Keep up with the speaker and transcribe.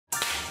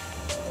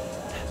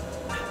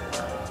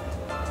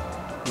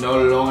How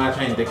long I'm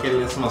trying to kill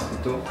this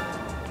mosquito?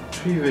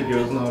 3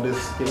 videos now, this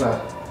killer.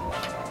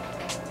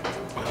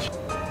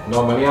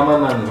 Normally I'm a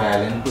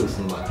non-violent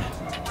person, but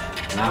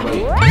now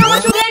How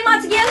much you get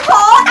maths again?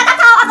 Oh, I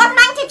got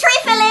 93,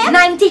 Philip.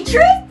 93?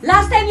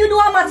 Last time you do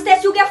a maths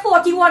test, you get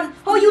 41.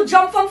 How you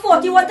jump from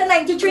 41 to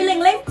 93, Ling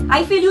Ling?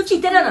 I feel you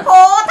cheated, Anna.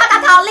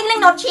 Oh, Ling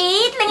Ling not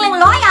cheat. Ling Ling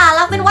loyal.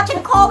 I've been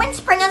watching Corwin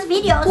Springer's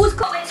videos. Who's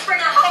Corwin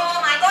Springer?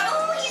 Oh my god,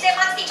 he's a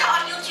maths teacher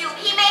on YouTube.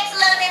 He makes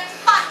learning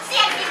fun. See,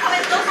 these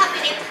comments don't have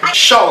with him.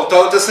 Shout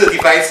out to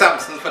Certified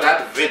Samson for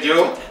that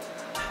video.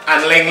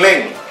 And Ling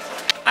Ling.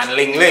 And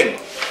Ling Ling.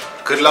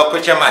 Good luck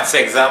with your maths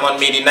exam on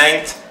May the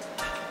 9th.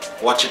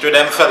 Watch it with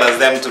them fellas,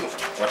 them too.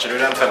 Watch it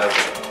with them fellas.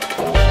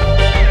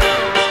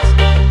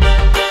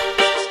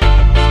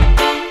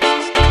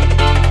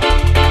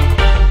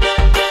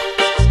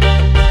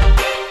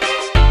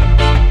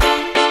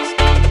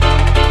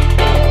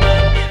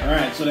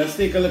 Alright, so let's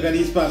take a look at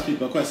these past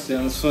paper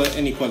questions for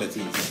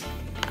inequalities.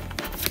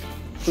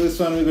 First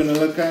one we're going to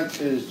look at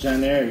is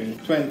January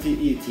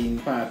 2018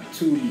 part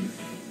 2B.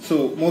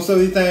 So most of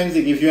the times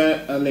they give you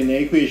a linear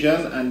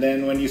equation, and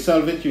then when you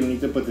solve it you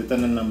need to put it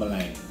on a number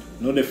line.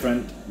 No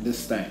different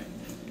this time.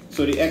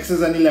 So the x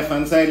is on the left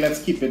hand side,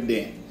 let's keep it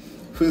there.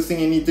 First thing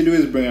you need to do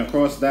is bring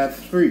across that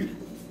 3.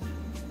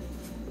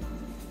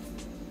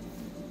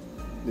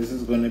 This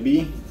is going to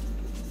be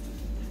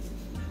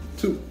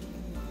 2.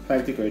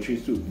 5 take away 3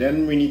 is 2.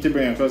 Then we need to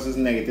bring across this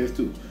negative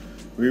 2.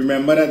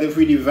 Remember that if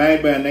we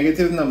divide by a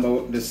negative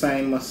number, the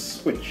sign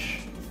must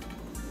switch.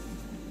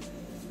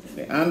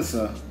 The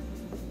answer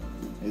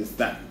is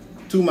that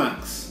 2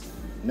 marks.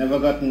 Never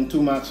gotten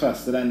 2 marks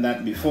faster than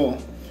that before.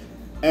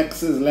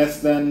 X is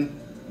less than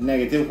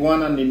negative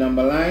 1 on the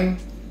number line.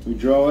 We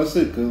draw a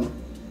circle.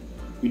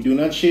 We do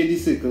not shade the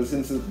circle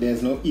since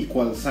there's no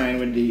equal sign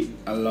with the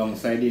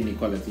alongside the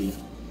inequality,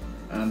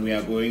 and we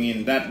are going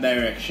in that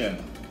direction.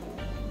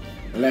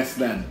 Less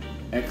than.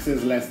 X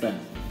is less than.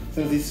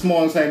 Since the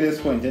small side is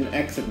pointing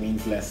X, it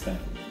means less than.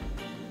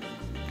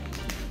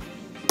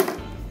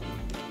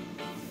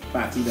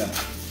 Party done.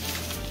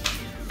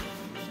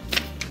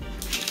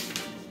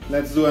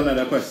 Let's do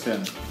another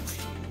question.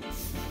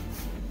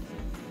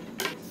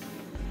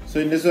 So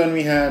in this one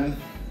we had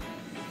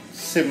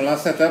similar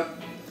setup.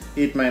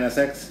 8 minus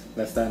x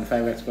less than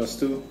 5x plus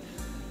 2.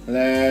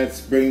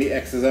 Let's bring the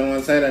x's on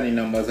one side and the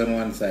numbers on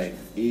one side.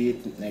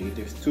 8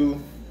 negative 2.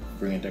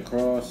 Bring it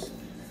across.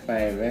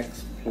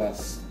 5x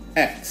plus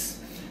x.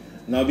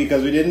 Now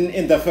because we didn't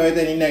interfere with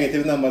any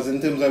negative numbers in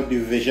terms of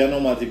division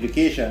or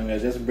multiplication, we are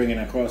just bringing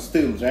across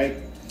terms, right?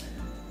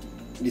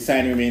 The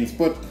sign remains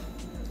put.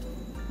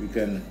 We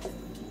can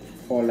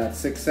call that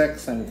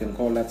 6x and we can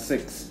call that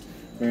 6.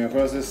 Bring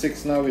across the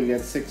 6 now, we'll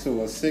get 6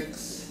 over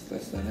 6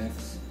 less than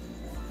x.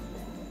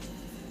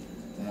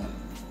 1.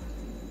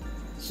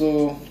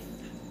 So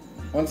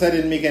once I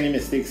didn't make any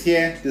mistakes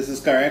here, this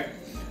is correct.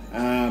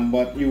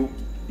 But you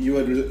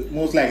would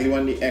most likely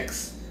want the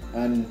x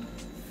on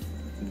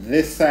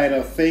this side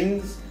of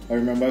things. Or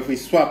remember, if we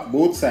swap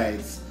both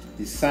sides,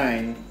 the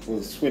sign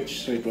will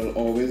switch, so it will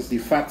always, the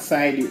fat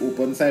side, the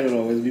open side will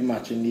always be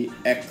matching the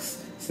x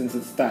since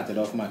it started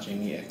off matching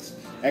the x.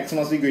 X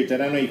must be greater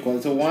than or equal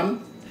to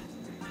 1.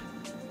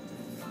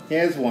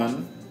 Here's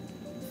 1.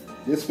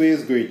 This way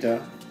is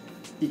greater.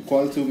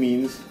 Equal to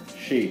means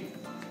shade.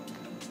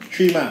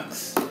 3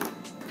 marks.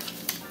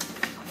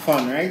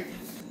 Fun, right?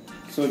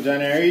 So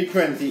January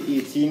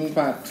 2018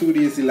 part 2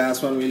 is the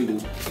last one we'll do,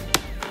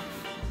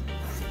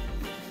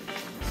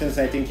 since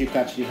I think you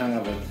catch the hang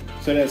of it.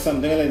 So there's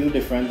something a little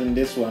different in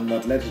this one,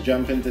 but let's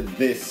jump into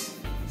this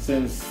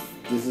since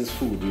this is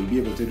food. We'll be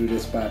able to do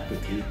this part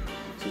quickly.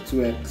 So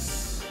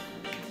 2x,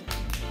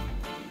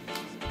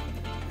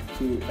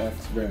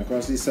 bring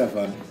across the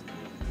 7,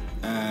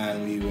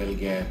 and we will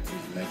get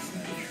less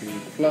than 3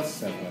 plus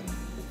 7.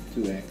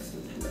 2x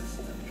is less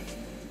than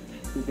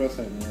 2 plus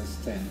 7 is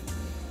 10.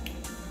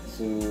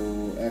 So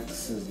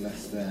x is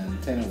less than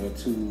 10 over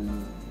 2,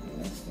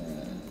 less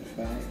than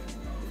 5.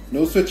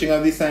 No switching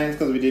of the signs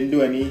because we didn't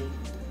do any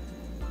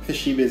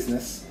fishy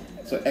business.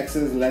 So x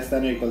is less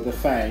than or equal to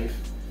 5.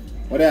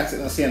 What they're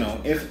asking us here now,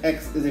 if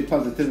x is a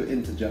positive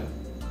integer,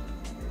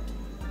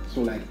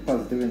 so like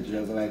positive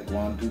integers are like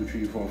 1, 2,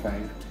 3, 4,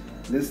 5.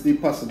 This is the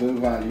possible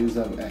values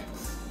of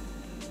x.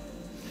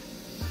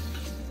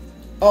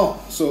 Oh,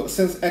 so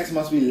since x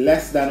must be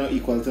less than or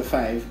equal to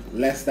 5,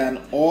 less than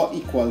or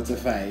equal to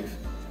 5,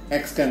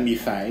 x can be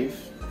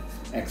 5,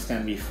 x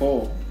can be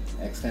 4,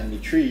 x can be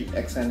 3,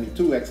 x can be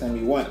 2, x can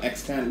be 1,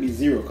 x can't be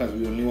 0 because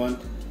we only want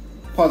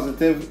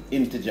positive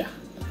integer.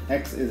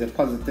 X is a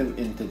positive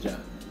integer.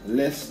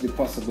 List the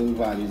possible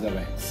values of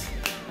x.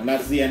 And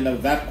that's the end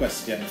of that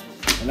question.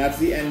 And that's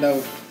the end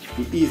of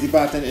the easy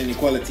part in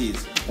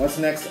inequalities. What's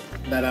next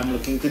that I'm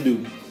looking to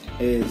do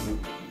is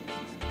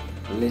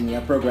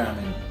linear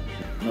programming.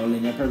 Now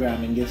linear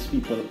programming gives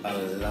people a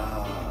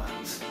lot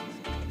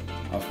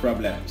of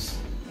problems.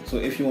 So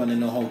if you want to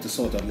know how to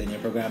sort out linear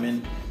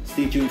programming,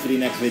 stay tuned for the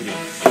next video.